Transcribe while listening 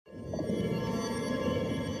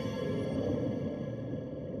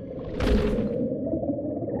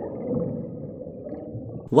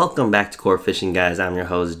Welcome back to Core Fishing, guys. I'm your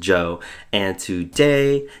host Joe, and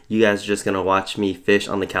today you guys are just gonna watch me fish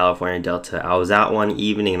on the California Delta. I was out one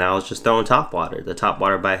evening and I was just throwing topwater. The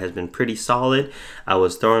topwater bite has been pretty solid. I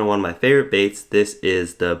was throwing one of my favorite baits. This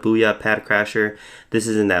is the Booyah pad crasher. This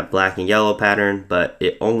is in that black and yellow pattern, but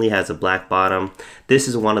it only has a black bottom. This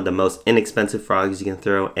is one of the most inexpensive frogs you can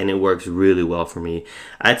throw, and it works really well for me.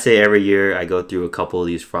 I'd say every year I go through a couple of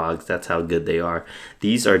these frogs. That's how good they are.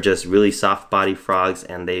 These are just really soft body frogs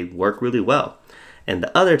and they work really well. And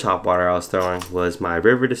the other topwater I was throwing was my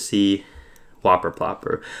river to sea Whopper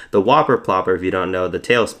plopper. The Whopper plopper, if you don't know, the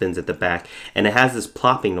tail spins at the back and it has this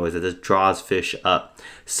plopping noise that just draws fish up.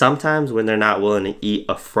 Sometimes when they're not willing to eat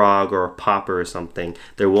a frog or a popper or something,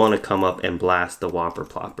 they're willing to come up and blast the Whopper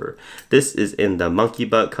plopper. This is in the monkey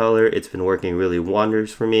butt color. It's been working really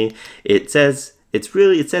wonders for me. It says it's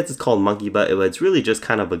called monkey butt, but it's really just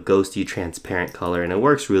kind of a ghosty transparent color, and it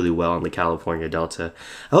works really well in the California Delta.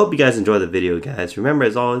 I hope you guys enjoy the video, guys. Remember,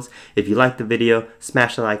 as always, if you like the video,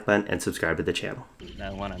 smash the like button and subscribe to the channel.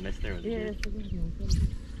 That one I missed there was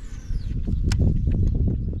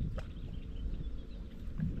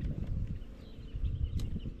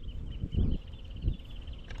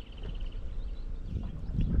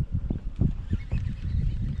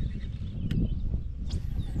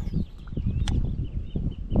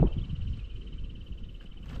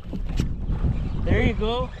There you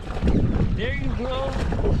go. There you go.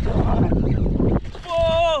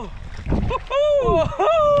 Whoa!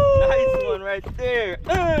 Whoa! nice one right there.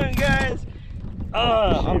 Guys.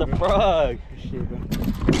 On the frog. Shit, bro.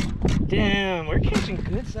 Damn, we're catching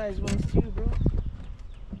good sized ones too, bro.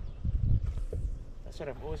 That's what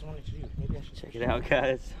I've always wanted to do. Maybe I should check it out,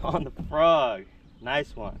 guys. On the frog.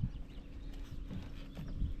 Nice one.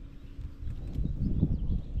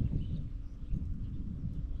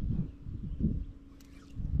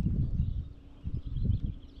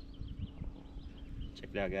 Check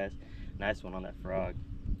it out, guys. Nice one on that frog.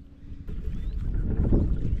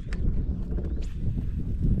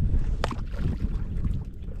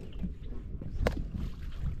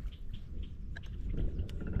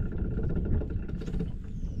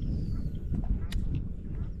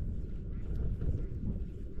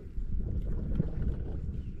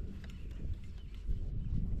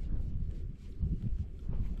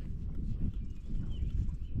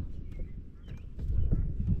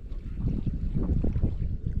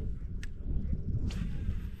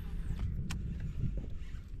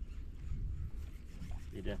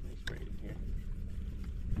 They definitely sprayed in here.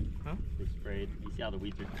 Huh? They sprayed. You see how the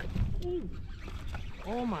weeds are? Ooh.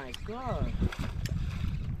 Oh my god.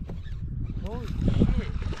 Holy shit.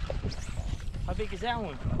 How big is that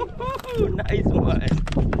one? Nice one.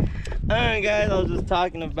 Alright, guys, I was just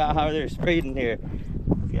talking about how they're sprayed in here.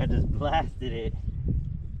 This guy just blasted it.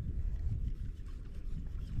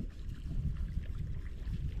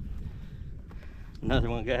 Another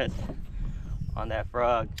one, guys, on that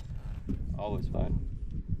frog. Always fun.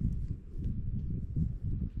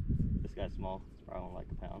 This guy's small. It's probably only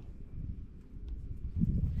like a pound.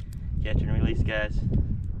 Catch and release, guys.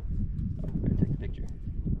 Oh, better take a picture.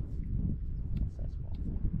 That's that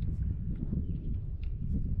small.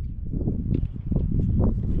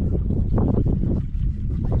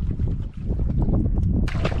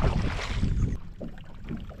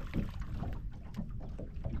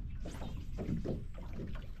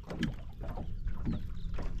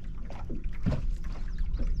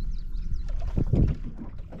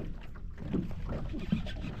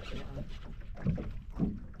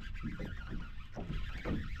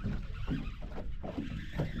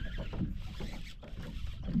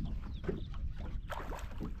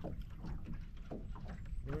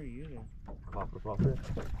 Where are you then? Plopper.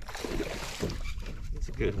 It's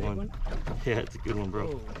a good one. Yeah, it's a good one, bro.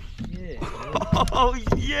 Oh shit. Oh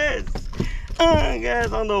yes!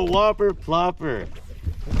 Guys, on the Whopper plopper.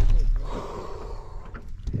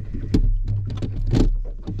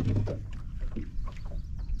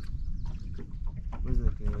 Was it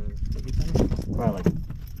like 30 pounds? Probably like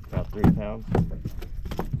about 3 pounds.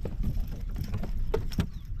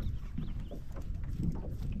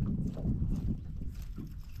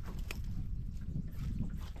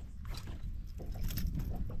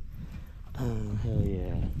 Oh, hell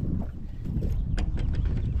yeah.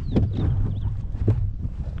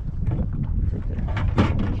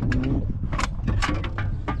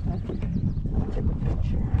 Take a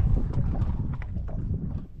picture.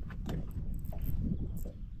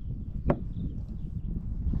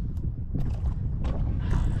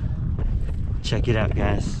 Check it out,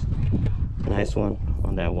 guys. Nice one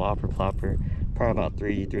on that Whopper plopper. Probably about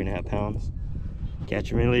 3.5 pounds. Catch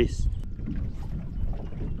and release.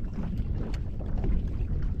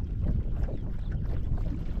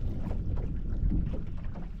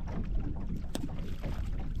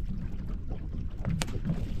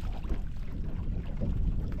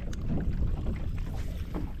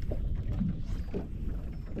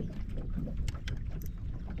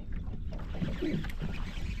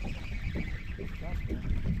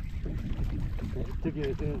 took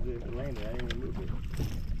it as soon as it landed. I didn't even move it.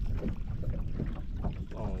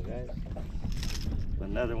 Come on, guys.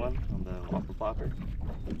 Another one on the Whopper plopper.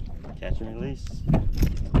 Catch and release.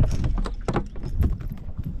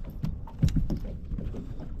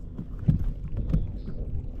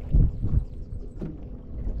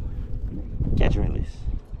 Catch and release.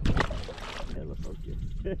 Hella focus.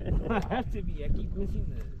 I have to be. I keep missing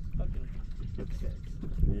the fucking hook sets.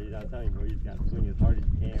 Yeah, I'm telling you, bro. You just gotta swing as hard as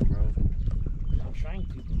you can, bro. I'm trying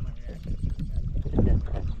to, but my reaction is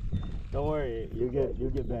bad. Don't worry, you'll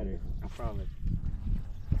get better. I promise.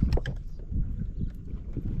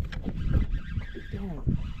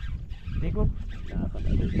 Damn. Big one? Nah, it's not that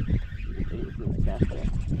big. It's in the cast there.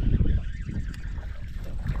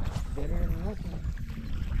 Better than nothing.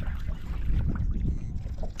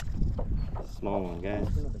 Small one, guys.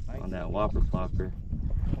 Another bite. On that Whopper plopper.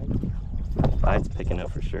 Bite's picking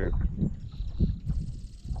up for sure.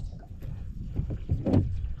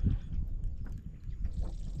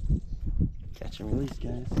 Catch and release,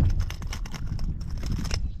 guys.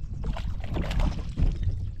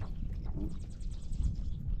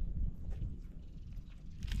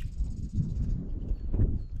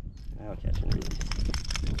 Now catch and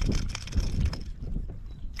release.